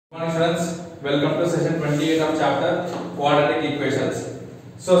Good morning students, welcome to session 28 of chapter quadratic equations.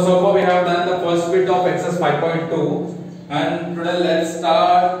 So far we have done the first bit of exercise 5.2 and today let's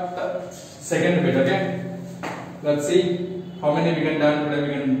start the second bit, okay? Let's see how many we can done today,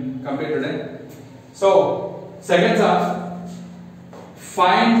 we can complete today. So seconds are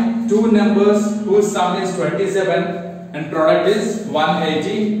find two numbers whose sum is 27 and product is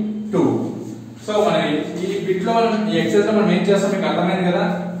 182. So మన ఈ bit లో ఈ exercise లో మనం ఏం చేస్తాం మీకు అర్థమైంది కదా?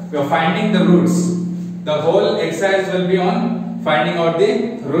 We are finding the roots. The whole exercise will be on finding out the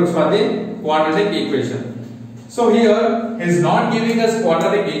roots for the quadratic equation. So here he is not giving us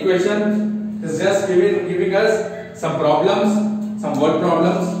quadratic equation, he is just giving us some problems, some word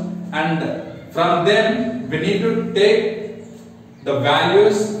problems, and from them we need to take the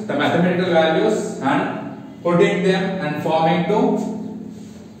values, the mathematical values, and putting them and forming to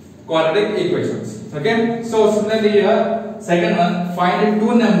quadratic equations. Okay, so similarly here second one, find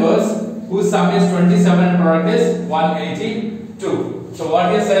two numbers whose sum is 27 and product is 182. So what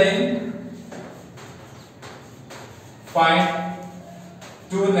he is saying, find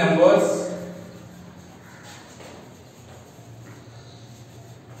two numbers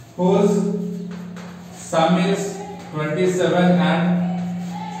whose sum is 27 and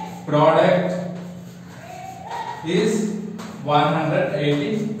product is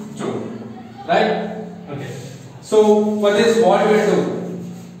 182. Right? Okay. So for this what we will do?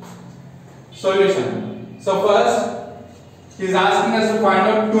 Solution. So first he is asking us to find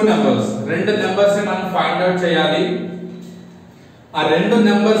out two numbers. రెండు numbers ని మనం find out చేయాలి. ఆ రెండు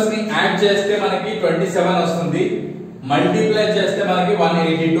numbers ని add చేస్తే మనకి 27 వస్తుంది. మల్టిప్లై చేస్తే మనకి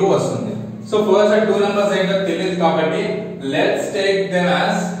 182 వస్తుంది. So first ఆ two numbers ఏంటో తెలియదు కాబట్టి let's take them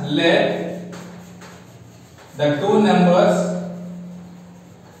as let the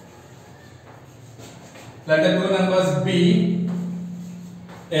two numbers be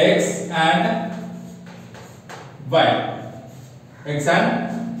x and y. X and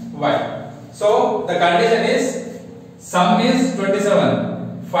y. So the condition is sum is 27.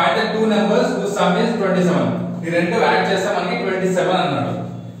 Find the two numbers whose sum is 27. ఈ రెండు add చేస్తే మనకి 27 అన్నాడు.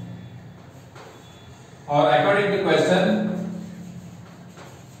 Or according to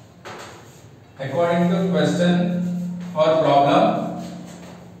question or problem,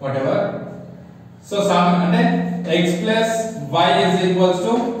 whatever. So sum అంటే x plus y is equals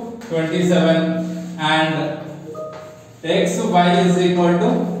to 27 and xy is equal to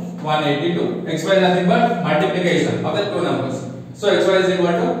 182. xy is nothing but multiplication of the two numbers. So xy is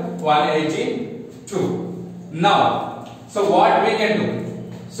equal to 182. Now, so what we can do?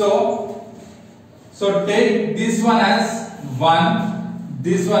 So take this one as 1,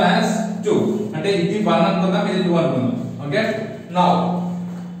 this one as 2. అంటే ఇది 1 అనుకుందాం, ఇది 2 అనుకుందాం. Okay? Now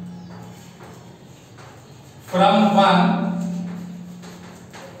from 1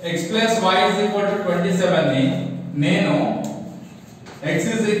 x plus y is equal to 27 ని నేను x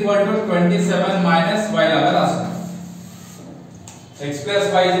is equal to 27 minus y లాగా రాస్తాను. x plus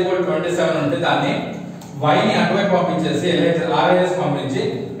y is equal to 27 ఉంటే దాన్ని y ని అటువైపు పంపించేసి LHS పంపించి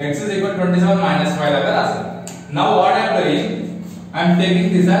x is equal to 27 minus y లాగా రాస్తాను. Now what I am doing, I am taking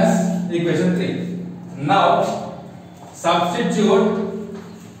this as equation 3. Now substitute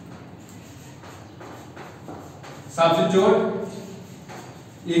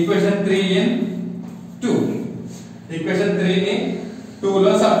equation 3 in 2. equation 3 ని 2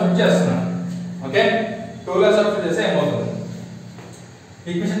 లో సబ్స్టిట్యూట్ చేస్తున్నాను. ఓకే, 2 లో సబ్స్టిట్యూట్ చేస్తే ఏమవుతుంది?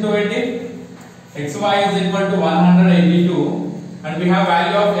 equation 2 ఏంటి? xy is equal to 182 and we have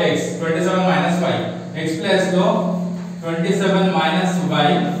value of x 27 minus y. x plus లో 27 minus y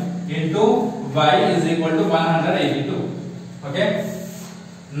into y is equal to 182. okay,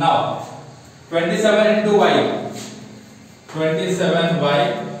 now 27 into y, 27y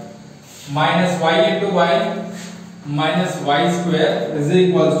minus y into y minus y square is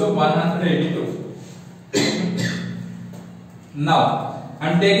equals to 182. Now I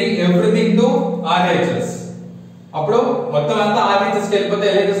am taking everything to RHS. అప్పుడు మొత్తం అంతా RHS కి వెళ్ళిపోతే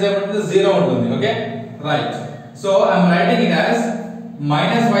LHS ఏమంటుంది? 0 ఉంటుంది. Okay, right. So I am writing it as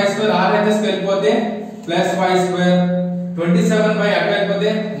minus y square RHS కి వెళ్ళిపోతే plus y square, 27 by అటు వెళ్ళిపోతే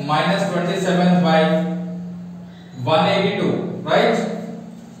minus 27 by 182, right?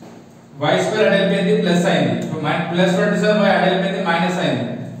 y square అటు వెళ్ళిపోయింది ప్లస్ అయింది, ప్లస్ 27 by అటు వెళ్ళిపోయింది మైనస్ అయింది,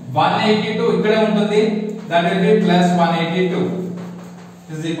 182 ఇక్కడే ఉంటుంది, that will be plus 182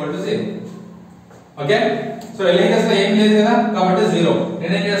 is equal to 0. Okay, so LHS లో ఏం లేదు కదా కాబట్టి 0.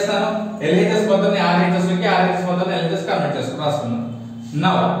 నేనేం చేస్తాను? LHS మొత్తాన్ని RHS లోకి, RHS మొత్తాన్ని LHS కన్వర్ట్ చేసుకుని రాస్తున్నాను.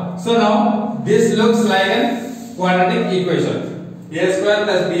 Now this looks like an quadratic equation. a square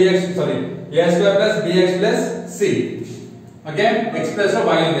plus bx plus c okay x plus లో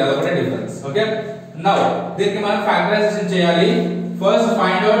y ఉంది అదొకటే డిఫరెన్స్ ఓకే నౌ దీనికి మనం ఫ్యాక్టరైజేషన్ చేయాలి ఫస్ట్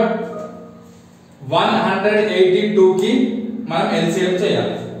ఫైండ్ అవుట్ 182 కి మనం LCM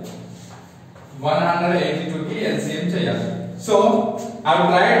చేయాలి 182 కి LCM చేయాలి so I have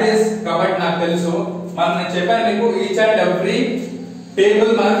tried this కాబట్టి నాకు తెలుసు నేను చెప్పాను మీకు ఈచ్ అండ్ ఎవ్రీ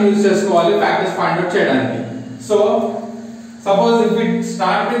టేబుల్ మనం యూస్ చేసుకోవాలి ఫ్యాక్టర్స్ ఫైండ్ అవుట్ చేయడానికి so suppose if we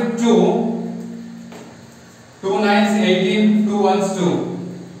start with 2 2 9s 18 2 1s 2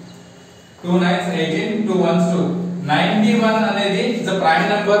 2 9s 18 2 1s 2 91 అనేది ఇస్ అ ప్రైమ్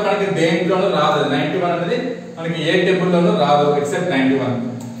నంబర్ మనకి దేంట్లోనూ రాదు 91 అనేది మనకి ఏ టేబుల్ లోనూ రాదు ఎక్సెప్ట్ 91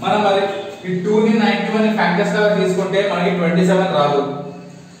 మనం మరి ఈ 2 ని 91 ని ఫ్యాక్టర్స్ గా తీసుకుంటే మనకి 27 రాదు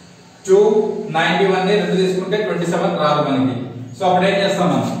 2 91 ని రెండు తీసుకుంటే 27 రాదు మనకి సో అప్పుడు ఏం చేస్తాం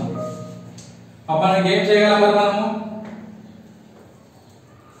మనం అప్పుడు మనకి ఏం చేయగలం మరి మనము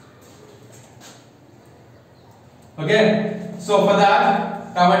ఓకే సో ఫర్ దట్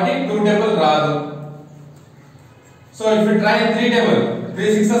కాబట్టి 2 టేబుల్ రాదు so if you try 3 table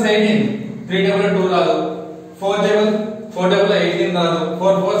 3 6 18 3 table 2 రాదు 4 టేబుల్ 18 రాదు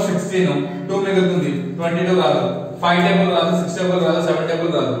 4 4 16 2 మిగులుతుంది 22 రాదు 5 టేబుల్ రాదు 6 టేబుల్ రాదు 7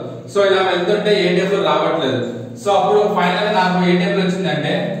 టేబుల్ రాదు సో ఇలా వెళ్తుంటే ఏ టేబుల్ రావట్లేదు సో అప్పుడు ఫైనల్ గా నాకు ఏ టేబుల్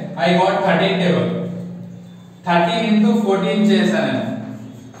వచ్చిందంటే ఐ గాట్ 13 టేబుల్ 13 into 14 చేశాను నేను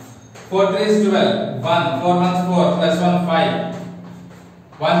 4 3s 12 1 4 1s 4 plus 1 5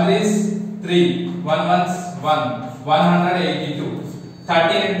 1 3s 3 1 1s 1 182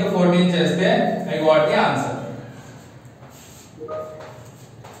 13 into 14 చేస్తే I got the answer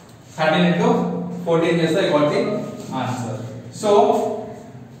 13 into 14 చేస్తే I got the answer so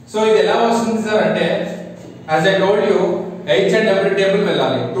ఇది ఎలా వస్తుంది సార్ అంటే as I told you each and every table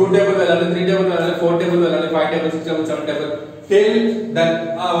వెళ్ళాలి 2 టేబుల్ వెళ్ళాలి 3 టేబుల్ వెళ్ళాలి 4 టేబుల్ వెళ్ళాలి 5 table 6 table 7 table till that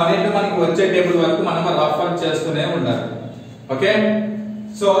అన్నిటి మనకి వచ్చే టేబుల్ వరకు మనం రఫ్ వర్క్ చేస్తూనే ఉండాలి okay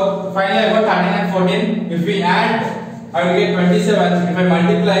so finally I got 13 and 14 if we add I will get 27 if I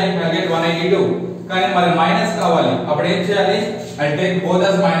multiply I will get 182 కానీ మరి మైనస్ కావాలి అప్పుడు ఏం చేయాలి I take both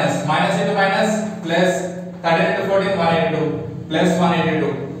as minus into minus plus 13 into 14 182 plus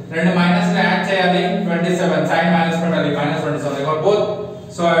 182 రెండు minus ని యాడ్ చేయాలి 27 sin minus పెట్టాలి minus 27 I got both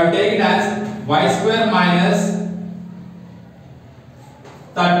so I will take it as y square minus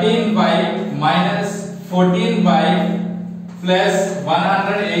 13y minus 14y plus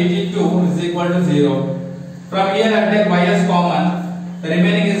 182 is equal to 0 from here I take y as common the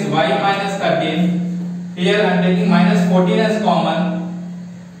remaining is y minus 13 here I am taking minus 14 as common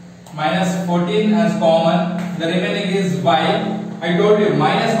the remaining is y I told you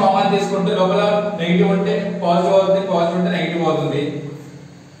minus common తీసుకుంటే లోపల negative ఉంటే positive అవుతుంది positive ఉంటే negative అవుతుంది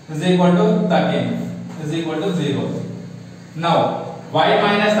is equal to 13 is equal to 0 now y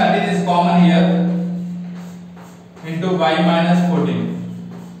minus 13 is common here into y minus 14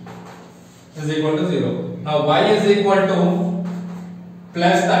 is equal to 0 now y is equal to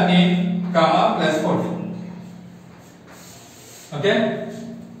plus 13 comma plus 14 okay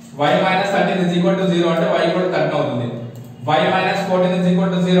y minus 13 is equal to 0 అంటే y equal to 13 అవుతుంది y minus 14 is equal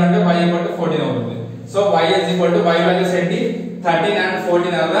to 0 అంటే y equal to 14 అవుతుంది so y is equal to y values ఏంటి 13 and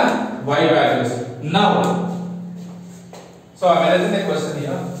 14 are the y values now so I am raising a question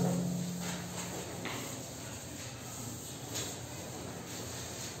here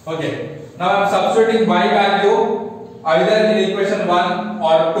okay now I am substituting y value either in equation 1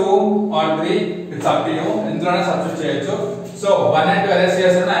 or 2 or 3 it's up to you ఇందులోనే substitute చేయొచ్చు so 1 and 2 arrange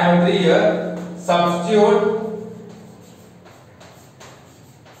చేస్తాను I have 3 here substitute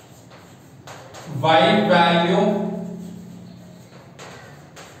y value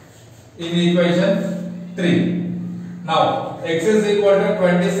in equation 3 now x is equal to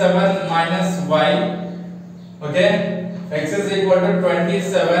 27 minus y okay x is equal to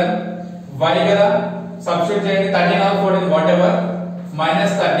 27 y kada substitute చేయండి 13 or 14 whatever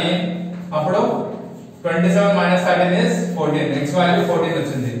minus 13 అప్పుడు 27 minus 13 is 14 x value 14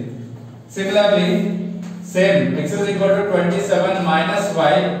 వచ్చింది similarly same x is equal to 27 minus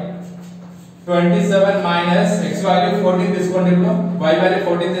y 27 minus x value 14 తీసుకోండి ఇప్పుడు y value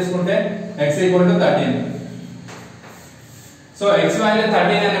 14 తీసుకుంటే x equal to 13 so x value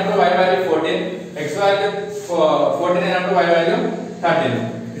 13 అయినప్పుడు y value 14 x value 14 అయినప్పుడు y value 13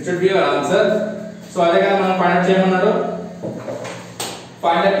 it should be your answer so అదే కదా మనం find out చేయమన్నాడు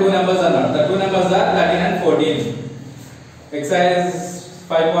find the two numbers అన్నాడు the two numbers are 13 and 14 exercise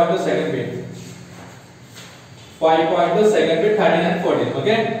 5.2 second bit 5.2 second bit 13 and 14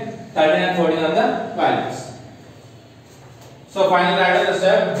 okay 13 and 14 are the values so finally write the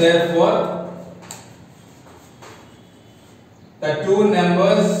step therefore the two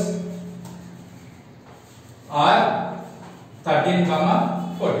numbers are 13,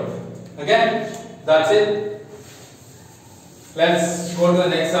 14. Okay, that's it. Let's go to the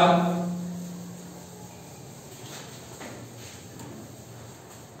next sum.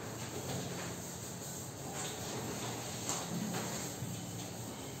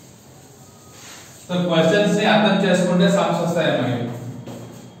 So questions ni అర్థం చేసుకుంటే sums వస్తాయి మనకి.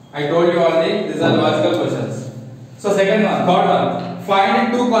 I told you already these are logical questions. So second one, third one. Find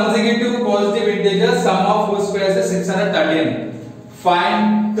two consecutive positive integers sum of whose squares is 613. Find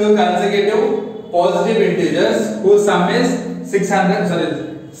two consecutive positive integers whose sum is 600. Sorry,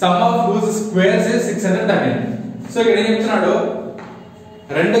 sum of whose squares is 613. So ఇక్కడ ఏం చెప్తున్నాడు,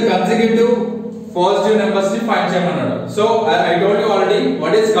 రెండు consecutive positive numbers ని find చేయమన్నాడు. So I told you already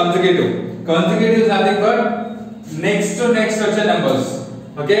what is consecutive. Consecutive is nothing but next to next వచ్చే numbers.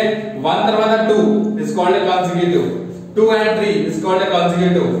 Okay, 1 తర్వాత 2 is called a consecutive. 2 and 3 is called a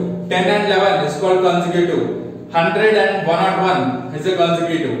consecutive. 10 and 11 is called consecutive. 100 and 101 is a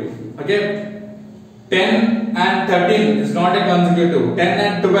consecutive. Okay, 10 and 13 is not a consecutive. 10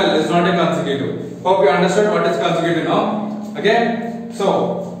 and 12 is not a consecutive. Hope you understood what is consecutive now. Okay, so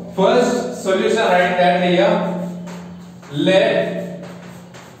first solution write that here. Let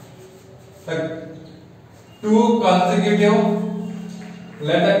the two consecutive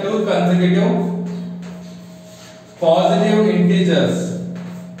positive integers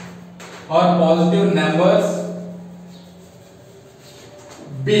or positive numbers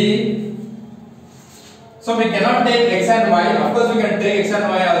be, so we cannot take x and y, of course we can take x and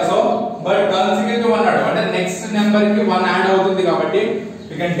y also, but consecutive అన్నాడు అంటే next number కి 1 add అవుతుంది కాబట్టి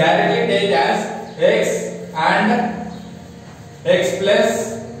we can directly take as x and x plus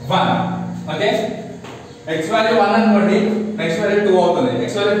 1. okay, x value 1 అనుకోండి, next value 2 అవుతుంది,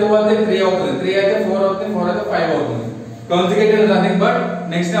 x value 2 అయితే 3 అవుతుంది, 3 అయితే 4 అవుతుంది, 4 అయితే 5 అవుతుంది. consecutive is nothing but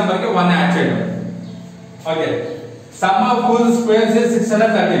next number కి 1 యాడ్ చేయడం. Okay, sum of whose squares is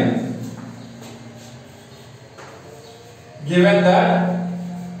 613. given that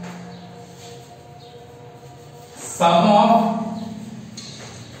sum of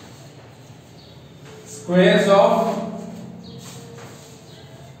squares of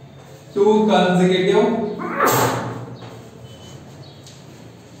two consecutive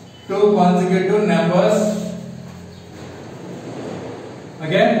numbers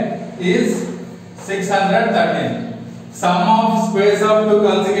again is 613. Sum of squares of two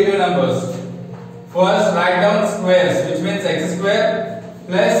consecutive numbers. First write down squares, which means x square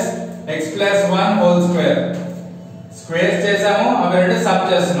plus x plus 1 whole square. Squares చేసాము, అవి రెండు some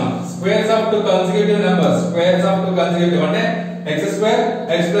చేస్తున్నాం. Squares of two consecutive numbers, squares of two consecutive అంటే x square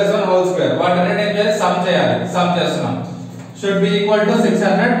x plus 1 whole square. వాటిని ఏం చేయాలి, some చేయాలి, some చేస్తున్నాం. Should be equal to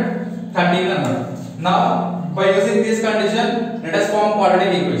 613 అన్నాడు. Now by using this condition let us form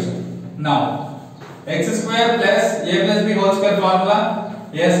quadratic equation. Now x square plus a plus b whole square formula,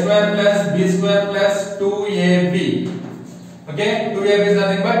 a square plus b square plus 2ab. okay, 2ab is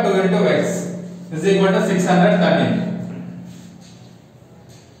nothing but 2 into x is equal to 613.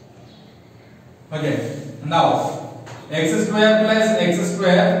 okay, now x square plus x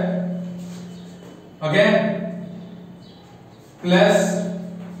square, okay, plus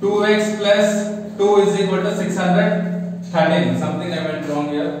 2x plus 2 is equal to 613. Something I went wrong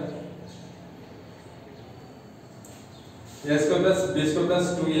here. A square plus b square plus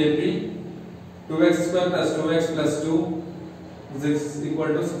 2ab, 2x square plus 2x plus 2 is equal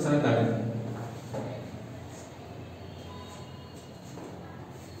to 613.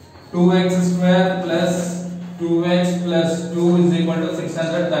 2x square plus 2x plus 2 is equal to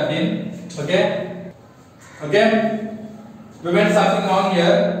 613. okay, okay, we went something wrong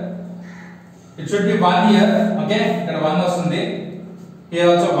here. It should be 1 here. okay, ఇక్కడ 1 వస్తుంది, here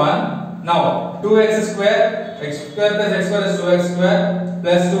also 1. now 2x square plus x square is 2x square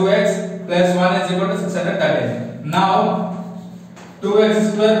plus 2x plus 1 is equal to 613. now 2x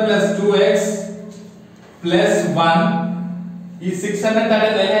square plus 2x plus 1, ఈ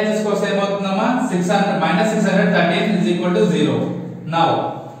 613 line తీసుకొస్తే ఏమవుతుందమ్మా, 600 minus 613 is equal to 0. now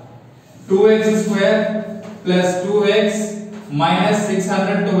 2x square plus 2x minus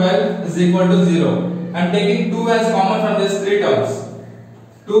 612 is equal to 0. I am taking 2 as common from these three terms.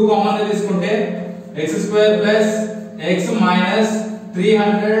 2 common గా తీసుకుంటే x square plus x minus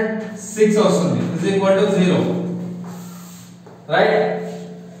 306 వస్తుంది is equal to 0. right?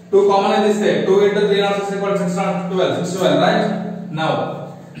 2 common గా తీస్తే 2 into 306 is equal to 612, right? now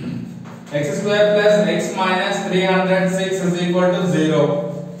x square plus x minus 306 is equal to 0.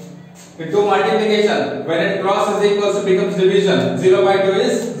 Into multiplication, when it crosses equals to becomes division, 0 by 2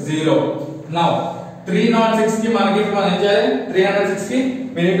 is 0. now 306 ki manaki మనం ఏం చేయాలి, 306 ki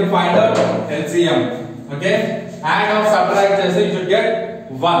we need to find out LCM. okay, add or subtract చేస్తే you should get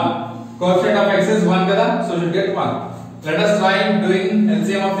 1. Coefficient of x is 1 కదా, so you should get 1. Let us try doing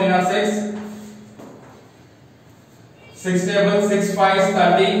LCM of 306. 6 table 6 5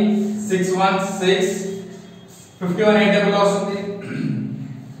 30, 6 1 6, 51 8 table వస్తుంది.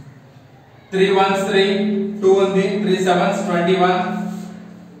 3 1s 3, 2 ఉంది, 3 7s 21,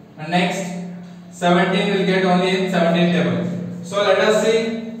 and next 17 will get only in 17 table. So let us see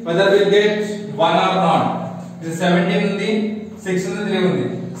whether we will get 1 or not. This is 17 ఉంది, 6 ఉంది, 3 ఉంది.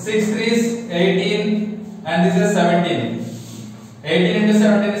 6 3s 18 and this is 17. 18 into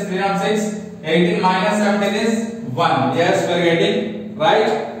 17 is 306. 18 minus 17 is 1. Yes, we are getting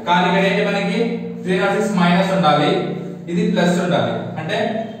right. కానీ ఇక్కడ ఏంటి మనకి 306 minus ఉండాలి, ఇది plus ఉండాలి. అంటే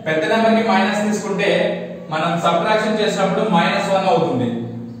పెద్ద నెంబర్ కి మైనస్ తీసుకుంటే మనం సబ్ట్రాక్షన్ చేసినప్పుడు -1 అవుతుంది.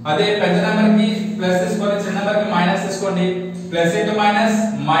 అదే పెద్ద నెంబర్ కి ప్లస్ తీసుకొని చిన్న నెంబర్ కి మైనస్ తీసుకోండి. Plus into minus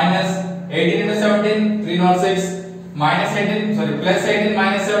minus 18 into 17 306 minus 18 sorry plus 18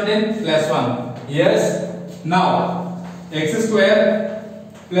 minus 17 plus 1. Yes, now x square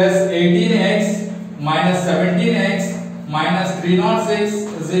plus 18x minus 17x minus 306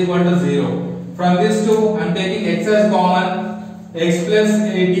 is equal to 0. From these two I am taking x as common, x plus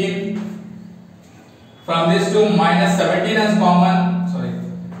 18. From these two minus 17 as common, sorry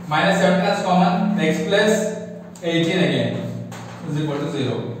minus 17 as common, x plus 18 again is equal to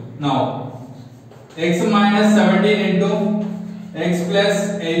 0. Now x minus 17 into x plus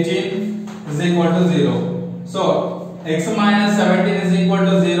 18 is equal to 0. So x minus 17 is equal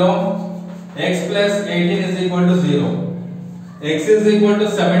to 0, x plus 18 is equal to 0. X is equal to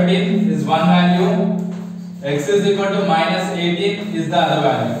 17 is one value, x is equal to minus 18 is the other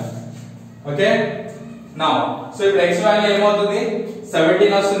value. Okay, now so if x value ఏమవుతుంది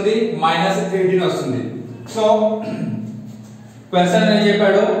 17 వస్తుంది minus 18 వస్తుంది. So question ఏం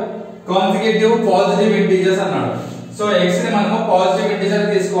చెప్పాడు, consecutive positive integers అన్నాడు. So x ని మనము positive integer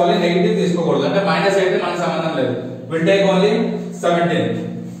తీసుకోవాలి, negative తీసుకోకూడదు. అంటే -8 మనకు సంబంధం లేదు. Will take only 17.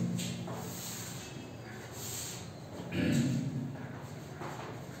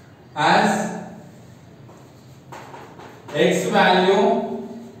 As x value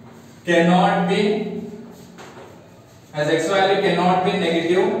cannot be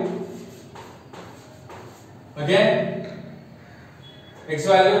negative, okay, x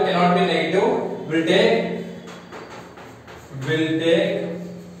value cannot be negative, will take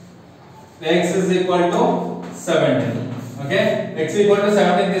x is equal to 17. Okay, x equal to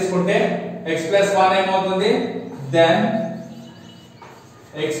 17 తీసుకుంటే x plus 1 ఏమవుతుంది, then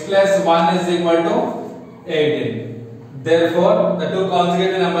x plus 1 is equal to 18. Therefore the two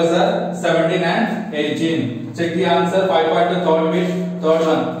consecutive numbers are 17 and 18. Check the answer. 5.2 third bit, third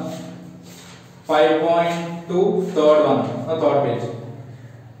one. 5.2 third one or third page.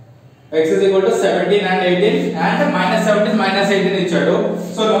 X is equal to 17 and 18 and minus 17 minus 18 ఇచ్చాడు.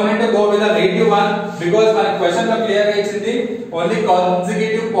 So no need to go with the negative one because మన question లో clear గా ఇచ్చింది only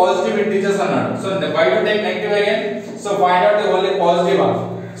consecutive positive integers అన్నాడు. So why to take negative again? So find out the only positive one.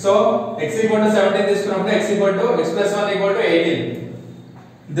 So x equal to 17 తీసుకున్నప్పుడు x plus 1 equal to 18.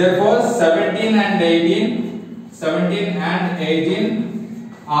 Therefore 17 and 18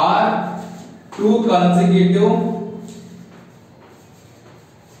 are two consecutive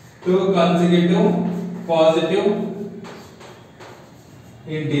positive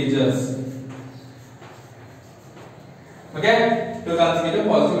integers. Okay, two consecutive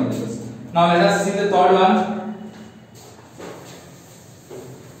positive integers. Now let us see the third one.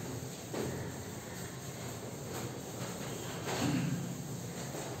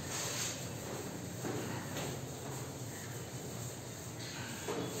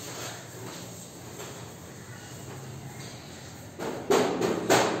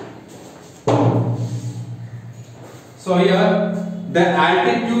 So here the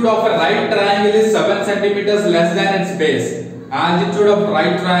altitude of a right triangle is 7 centimeters less than its base. Altitude of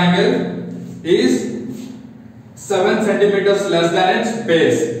right triangle is 7 centimeters less than its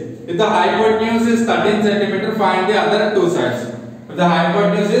base. If the hypotenuse is 13 centimeters, find the other two sides. If the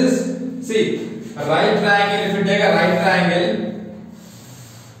hypotenuse is, see, a right triangle, if you take a right triangle,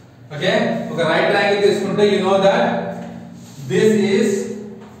 okay, okay, right triangle తీసుకుంటే you know that this is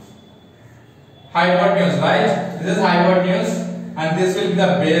hypotenuse, right? This is hypotenuse and this will be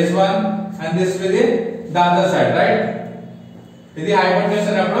the base one and this will be the other side, right? This is hypotenuse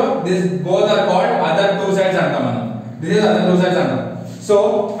అన్నప్పుడు this both are called other two sides అంటాం మనం. This is other two sides అంటాం. So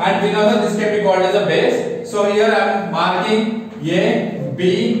and we know that this can be called as a base. So here I am marking A, B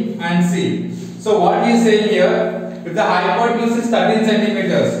and C. So what he is saying here, if the hypotenuse is 13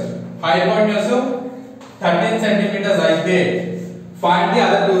 centimeters, hypotenuse 13 centimeters అయితే find the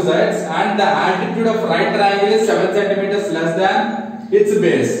other two sides and the altitude of right triangle is 7 centimeters less than its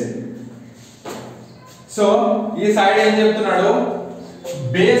base. So ఈ side ఏం చెప్తున్నాడు,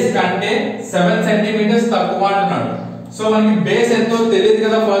 base కంటే 7 centimeters తక్కువ అంటున్నాడు. So మనకి base ఎంతో తెలియదు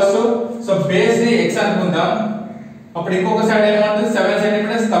కదా ఫస్ట్. సో బేస్ ని x అనుకుందాం. అప్పుడు ఇంకొక సైడ్ ఏమంటుంది 7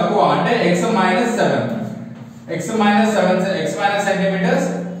 centimeters తక్కువ అంటే x minus 7. x minus 7 centimeters.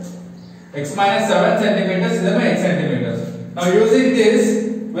 x minus 7 centimeters is x centimeters. Now using this,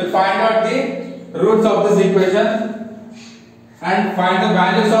 we'll find out the roots of this equation and find the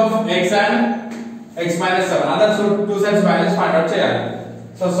values of x and x minus 7. Other two sets values find out cheyali.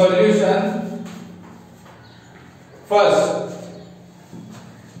 So solution, first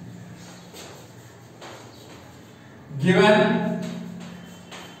given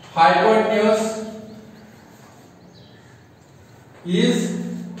hypotenuse is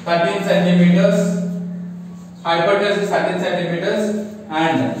 13 centimeters, hypotenuse is 13 centimeters,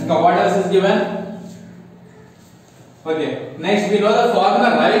 and what else is given? Okay, next we know the formula,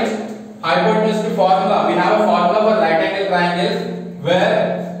 right? Hypotenuse ki formula, we have a formula for right angle triangle where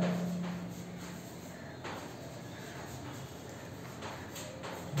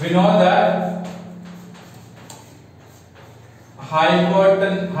we know that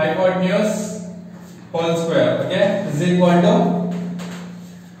hypotenuse whole square, okay, is equal to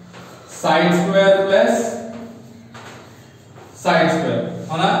side square plus side square.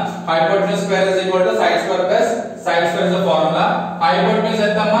 Hypotenuse square is equal to side square plus side square is the formula. Hypotenuse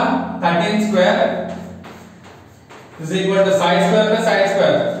entamma 13 square is equal to side square plus side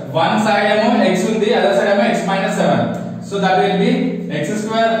square. One side emo x undi, other side emo x minus 7. So that will be x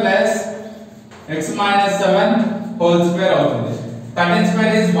square plus x minus 7 whole square avutundi. 13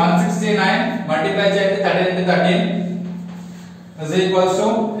 square is 169, multiply cheyandi 13 into 13 is equals to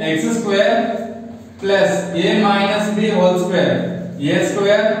x square plus a minus b whole square, a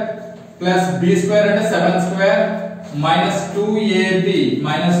square plus b square and 7 square minus 2ab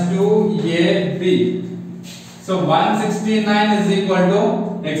minus 2ab. So 169 is equal to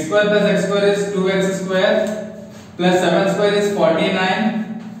x square plus x square is 2x square plus 7 square is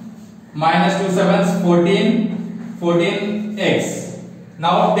 49 minus 2 sevens 14x.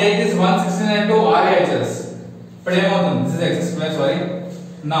 Now take this 169 to RHS. But this is x square, sorry.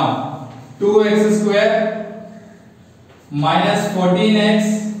 Now 2x square minus 14x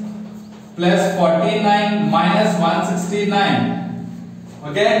plus 49 minus 169.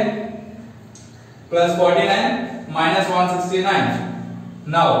 Okay? Plus 49 minus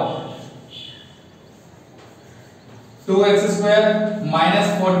 169. Now 2x square minus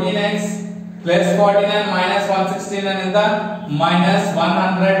 14x plus 49 minus 169 is the minus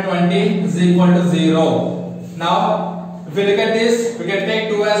 120 is equal to 0. Now if we look at this, we can take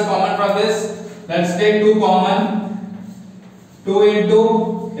 2 as common from this. Let's take 2 common. 2 into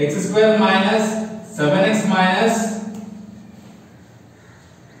x square minus 7x minus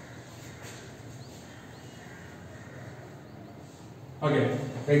okay,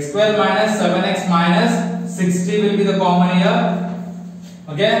 x square minus 7x minus 60 will be the common here.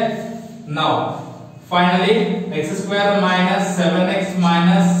 Okay, now finally x square minus 7x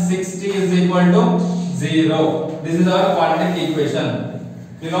minus 60 is equal to 0. This is our quadratic equation.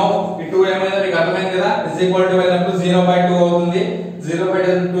 You know, ఈ 2 ఏమైనా మీకు అర్థమైంది కదా, is equal to వెళ్ళినప్పుడు 0/2 అవుతుంది.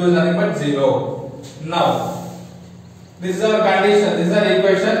 0/2 is nothing but 0. Now this is our condition, this is our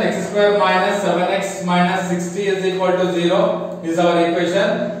equation. X square minus 7x minus 60 is equal to 0. This is our equation.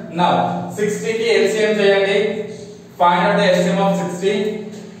 Now 60 ki LCM cheyandi. Find out the LCM of 60.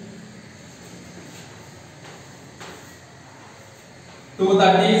 2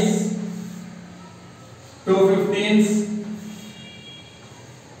 30s, 2 15s,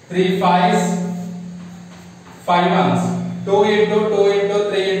 3 5s, 5 1s. 2 into 2 into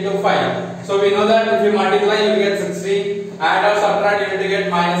 3 into 5. So we know that if you multiply you will get 60. Add or subtract you will get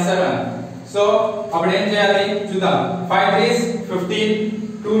minus 7. So appudu em cheyali chudam. 5 3s 15,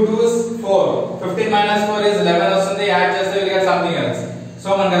 2 2s 4. 15 minus 4 is 11 vastundi. Add cheste you will get something else. So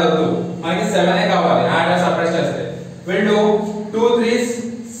manaki adadu manaki 7 e kavali. Add or subtract cheste we'll do 2 3s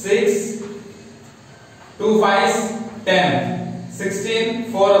 6, 2 5s 10,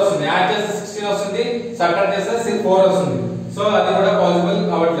 16 4 vastundi. Add cheste 16 vastundi, subtract cheste 4 vastundi. So adi kuda possible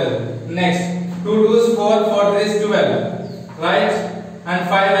avatledu. Next 2 2s 4, 4 3s 12, right? And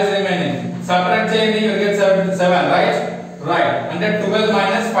 5 is remaining. Subtract cheyandi you get 7, right? Right. And then 12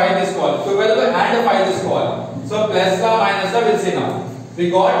 minus 5 is called. 12 and 5 is called. So plus or minus we'll see now. We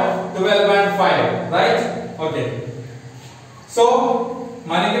got 12 and 5, right? Okay. So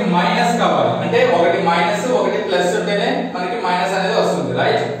మనకి minus కావాలి అంటే ఒకటి minus ఒకటి plus ఉంటేనే మనకి minus అనేది వస్తుంది,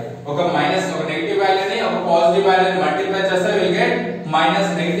 right? ఒక మైనస్ ఒక నెగటివ్ వాల్యూని ఒక పాజిటివ్ వాల్యూని మల్టిప్లై చేస్తే విల్ గెట్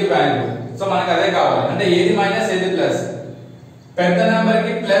పెద్ద నెంబర్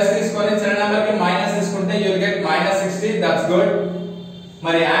కి ప్లస్ తీసుకొని చిన్న నెంబర్ కి మైనస్ తీసుకుంటే you will get -60. That's good.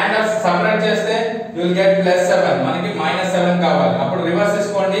 మరి అండ్ ఆఫ్ సబ్ట్రాక్ట్ చేస్తే యు విల్ గెట్ +7. మనకి -7 కావాలి. అప్పుడు రివర్స్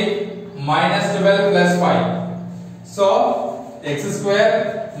తీసుకోండి. -12 + 5. So x²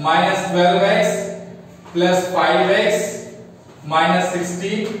 -12x + 5x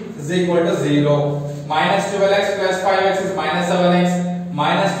 -60 is equal to 0. -12x + 5x is -7x.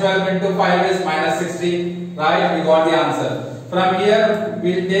 -12 into 5 is -60. Right? We got the answer. From here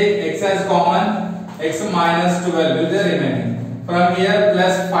we'll take x as common. X -12 will be remaining. From here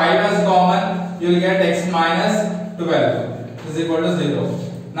plus 5 as common, you will get x -12 is equal to 0.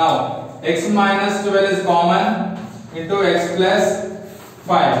 Now x -12 is common into x plus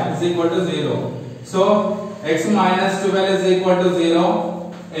 5 is equal to 0. So x -12 is equal to 0.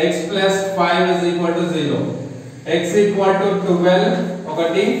 X plus 5 is equal to 0. X equal to 12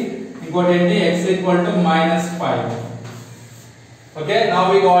 ఒకటి ఇంకోటి ఏంటి x equal to -5. Okay, now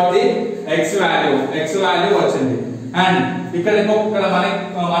we got the x value. X value వచ్చింది. And ఇక్కడ మనకు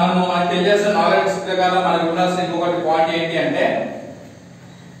తెలియాల్సిన knowledge ప్రకారం మనకు ఉండాల్సిన ఇంకొకటి పాయింట్ ఏంటి అంటే,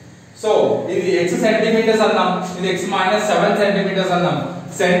 సో ఇది x సెంటీమీటర్స్ అన్నాం, ఇది x -7 సెంటీమీటర్స్ అన్నాం.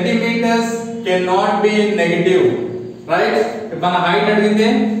 Centimetres can not be negative, right? మన హైట్ అడిగితే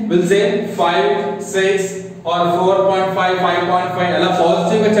విల్ సే 5, 6 or 4.5, 5.5 అలా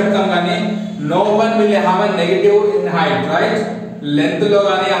పాజిటివ్ గా చెప్తాం, కానీ no one will have a negative in height, right? Length లో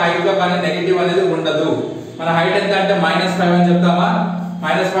గానీ హైట్ లో గానీ నెగటివ్ అనేది ఉండదు. మన హైట్ ఎంత అంటే -5 అని చెప్తామా?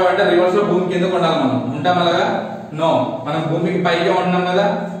 -5 అంటే రివర్స్ లో భూమి కిందకు ఉండాలి, మనం ఉంటాం అలాగా? నో, మనం భూమికి పైకి ఉంటున్నాం కదా.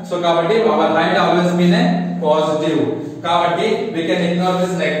 సో కాబట్టి అవర్ హైట్ ఆల్వేస్ మీన్ ఏ పాజిటివ్. కాబట్టి we can ignore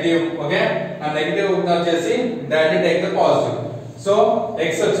this negative. Okay, ఆ నెగటివ్ వచ్చేసి directly take the positive. So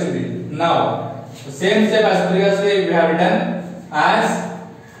x వచ్చింది. Now same step as previously we have written as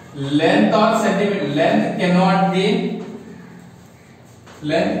length or centimeter. Length cannot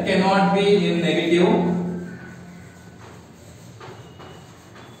be in negative.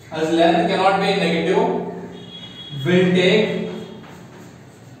 As length cannot be negative, we'll take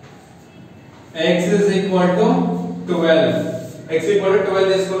x is equal to 12. X equal to 12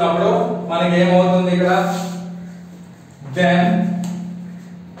 తీసుకున్నప్పుడు మనకి ఏమవుతుంది ఇక్కడ? Then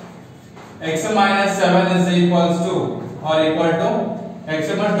x -7 is equals to or equal to x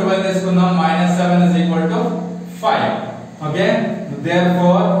equal to 12 తీసుకున్నాం, -7 is equal to 5. Okay,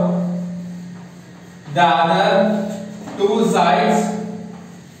 therefore the other two sides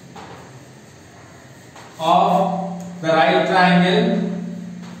of the right triangle,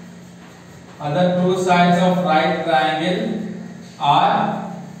 other two sides of right triangle are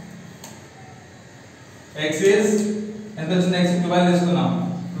x is ఎంత వచ్చింది? x 12 తీసుకున్నాం,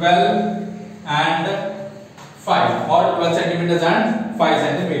 12 and 5 or 12 centimeters and 5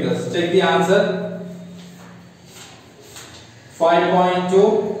 centimeters. Check the answer. 5.2,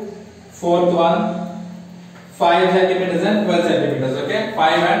 fourth one, 5 centimeters and 12 centimeters. Okay,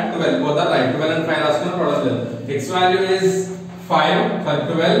 5 and 12 both are right. 12 and 5 రాసుకున్న problem లేదు. X value is 5 for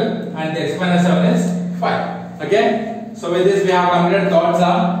 12 and x -7 is 5. Okay, so with this we have completed third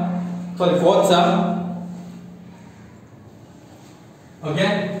sum, sorry fourth sum. Okay,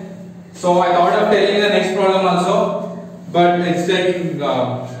 so I thought of telling the next problem also, but it's taking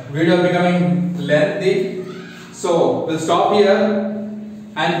video becoming lengthy, so we'll stop here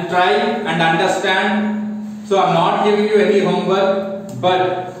and try and understand. So I'm not giving you any homework, but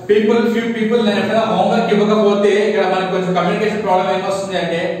few people నేను ఎప్పుడైనా homework ఇవ్వకపోతే ఇక్కడ మనకు కొంచెం communication problem ఏమొస్తుంది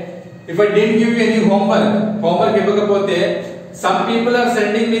అంటే, if I didn't give you any homework ఇవ్వకపోతే some people are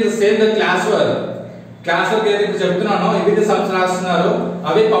sending me the same the class work ఏదైతే చెప్తున్నానో ఇవి సమ్స్ రాస్తున్నారు,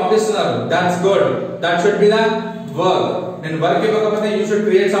 అవి పంపిస్తున్నారు. That's good, that should be the work. నేను వర్క్ ఇవ్వకపోతే you should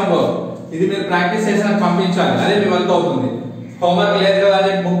create some work. ఇది మీరు ప్రాక్టీస్ చేసి నాకు పంపించాలి, అదే మీ వర్క్ అవుతుంది. హోంవర్క్ లేదు కదా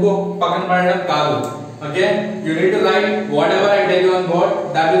అని బుక్ పక్కన పడడం కాదు. Okay, you need to write whatever I tell you on board.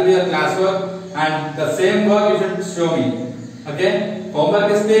 That will be your class work, and the same work you should show me. Okay, homework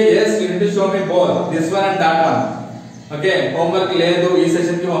is there. Yes, you need to show me both this one and that one. Okay, homework ledu ee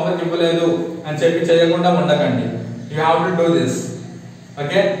session ki homework iవ్వలేదు అని చెప్పి చేయకుండా ఉండకండి. You have to do this.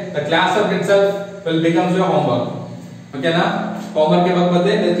 Okay, the class work itself will become your homework. Okay na, homework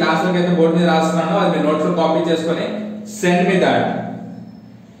ఇవ్వకపోతే నేను class work అయితే board మీద రాస్తున్నాను, అది మీ నోట్స్ లో కాపీ చేసుకొని send me that.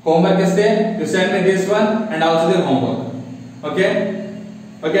 Homework is there, you send me this one and also the homework. Okay,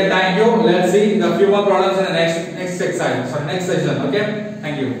 thank you. Let's see the few more problems in the next exercise, next session. Okay,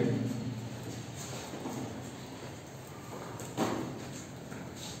 thank you.